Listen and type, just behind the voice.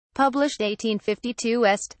Published 1852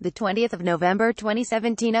 Est, the 20th of November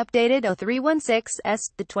 2017. Updated 0316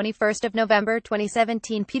 Est, the 21st of November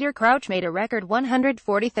 2017. Peter Crouch made a record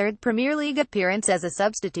 143rd Premier League appearance as a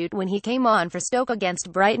substitute when he came on for Stoke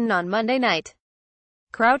against Brighton on Monday night.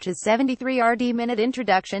 Crouch's 73rd-minute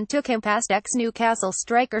introduction took him past ex-Newcastle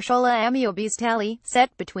striker Shola Ameobi's tally,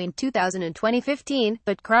 set between 2000 and 2015,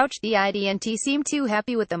 but Crouch didn't seem too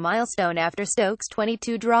happy with the milestone after Stoke's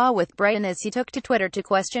 2-2 draw with Brighton, as he took to Twitter to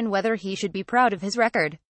question whether he should be proud of his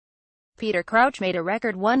record. Peter Crouch made a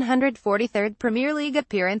record 143rd Premier League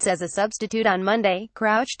appearance as a substitute on Monday.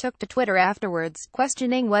 Crouch took to Twitter afterwards,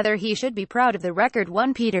 questioning whether he should be proud of the record.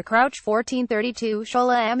 1 Peter Crouch 1432,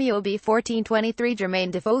 Shola Ameobi 1423,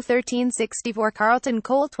 Jermaine Defoe 1364, Carlton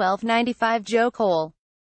Cole 1295, Joe Cole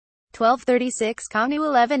 1236, Kanu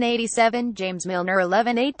 1187, James Milner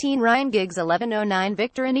 1118, Ryan Giggs 1109,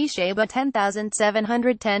 Victor Anisheba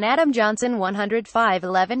 10710, Adam Johnson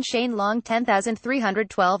 10511, Shane Long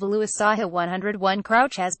 10312, Lewis Saha 101.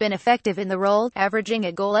 Crouch has been effective in the role, averaging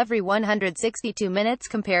a goal every 162 minutes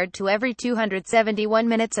compared to every 271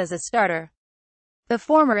 minutes as a starter. The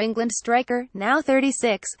former England striker, now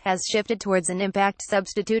 36, has shifted towards an impact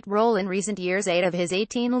substitute role in recent years. 8 of his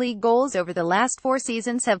 18 league goals over the last 4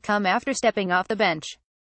 seasons have come after stepping off the bench.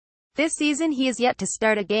 This season he is yet to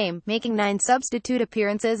start a game, making 9 substitute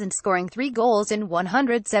appearances and scoring 3 goals in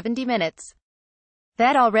 170 minutes.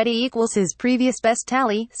 That already equals his previous best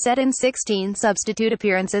tally, set in 16 substitute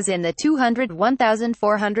appearances in the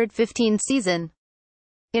 201,415 season.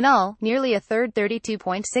 In all, nearly a third,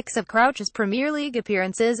 32.6 of Crouch's Premier League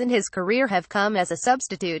appearances in his career have come as a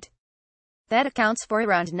substitute. That accounts for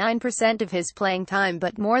around 9% of his playing time,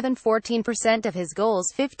 but more than 14% of his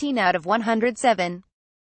goals, 15 out of 107.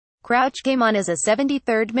 Crouch came on as a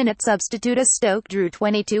 73rd-minute substitute as Stoke drew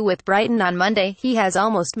 2-2 with Brighton on Monday. He has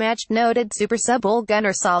almost matched noted super sub Ole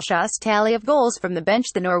Gunnar Solskjaer's tally of goals from the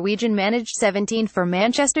bench. The Norwegian managed 17 for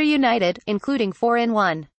Manchester United, including 4 in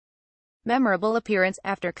 1 memorable appearance,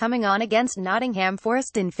 after coming on against Nottingham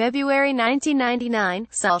Forest in February 1999.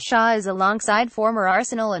 Solskjaer is alongside former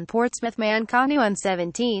Arsenal and Portsmouth man Kanu on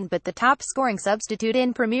 17, but the top-scoring substitute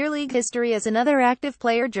in Premier League history is another active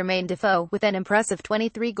player, Jermaine Defoe, with an impressive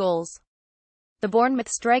 23 goals. The Bournemouth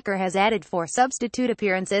striker has added 4 substitute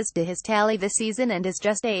appearances to his tally this season and is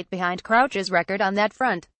just 8 behind Crouch's record on that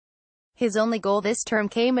front. His only goal this term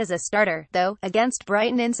came as a starter, though, against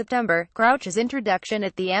Brighton in September. Crouch's introduction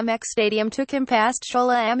at the Amex Stadium took him past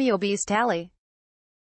Shola Ameobi's tally.